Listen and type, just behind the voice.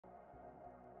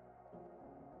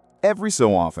Every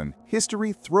so often,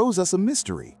 history throws us a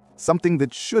mystery, something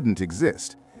that shouldn't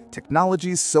exist.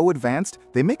 Technologies so advanced,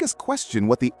 they make us question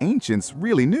what the ancients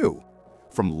really knew.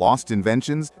 From lost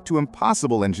inventions to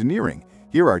impossible engineering,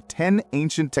 here are 10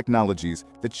 ancient technologies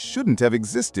that shouldn't have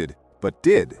existed, but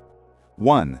did.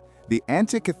 1. The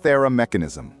Antikythera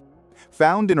Mechanism.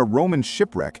 Found in a Roman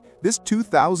shipwreck, this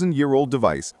 2,000-year-old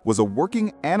device was a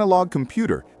working analog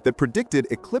computer that predicted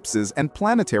eclipses and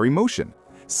planetary motion.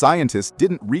 Scientists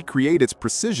didn't recreate its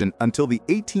precision until the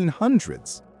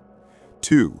 1800s.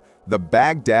 2. The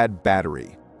Baghdad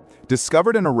Battery.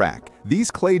 Discovered in Iraq,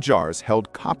 these clay jars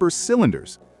held copper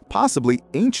cylinders, possibly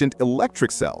ancient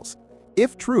electric cells.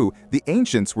 If true, the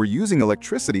ancients were using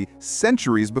electricity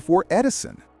centuries before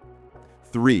Edison.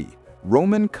 3.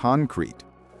 Roman concrete.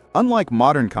 Unlike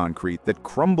modern concrete that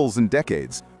crumbles in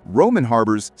decades, Roman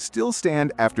harbors still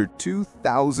stand after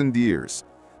 2,000 years.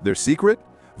 Their secret?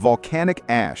 Volcanic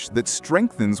ash that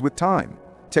strengthens with time.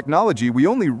 Technology we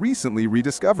only recently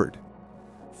rediscovered.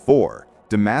 4.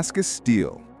 Damascus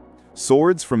Steel.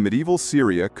 Swords from medieval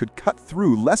Syria could cut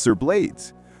through lesser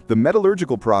blades. The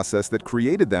metallurgical process that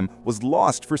created them was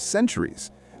lost for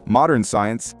centuries. Modern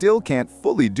science still can't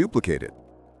fully duplicate it.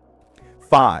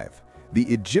 5. The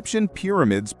Egyptian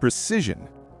Pyramid's precision.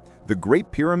 The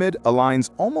Great Pyramid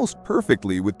aligns almost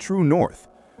perfectly with true north.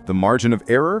 The margin of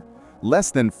error?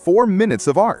 Less than 4 minutes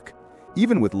of arc.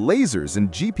 Even with lasers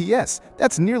and GPS,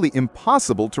 that's nearly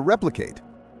impossible to replicate.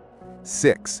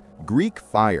 6. Greek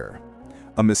fire.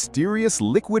 A mysterious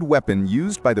liquid weapon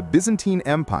used by the Byzantine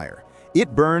Empire.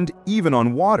 It burned even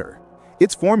on water.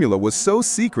 Its formula was so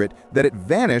secret that it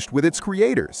vanished with its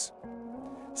creators.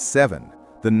 7.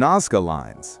 The Nazca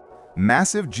Lines.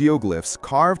 Massive geoglyphs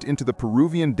carved into the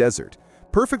Peruvian desert,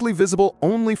 perfectly visible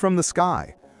only from the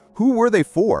sky. Who were they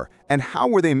for, and how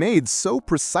were they made so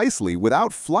precisely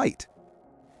without flight?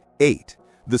 8.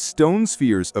 The stone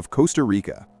spheres of Costa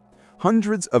Rica.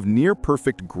 Hundreds of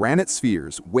near-perfect granite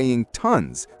spheres weighing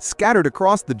tons scattered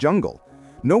across the jungle.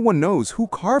 No one knows who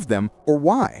carved them or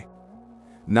why.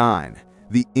 9.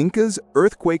 The Inca's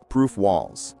earthquake-proof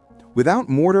walls. Without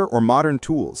mortar or modern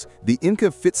tools, the Inca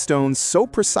fit stones so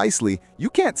precisely you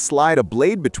can't slide a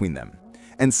blade between them.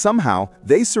 And somehow,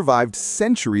 they survived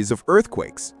centuries of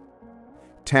earthquakes.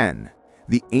 10.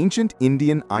 The ancient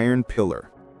Indian iron pillar.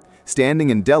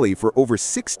 Standing in Delhi for over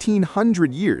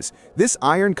 1,600 years, this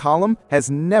iron column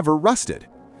has never rusted.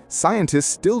 Scientists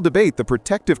still debate the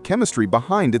protective chemistry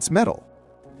behind its metal.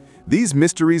 These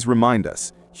mysteries remind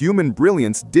us, human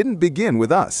brilliance didn't begin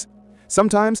with us.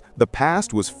 Sometimes, the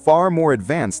past was far more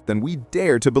advanced than we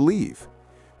dare to believe.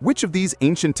 Which of these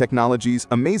ancient technologies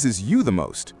amazes you the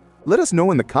most? Let us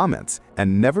know in the comments,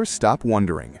 and never stop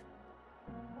wondering.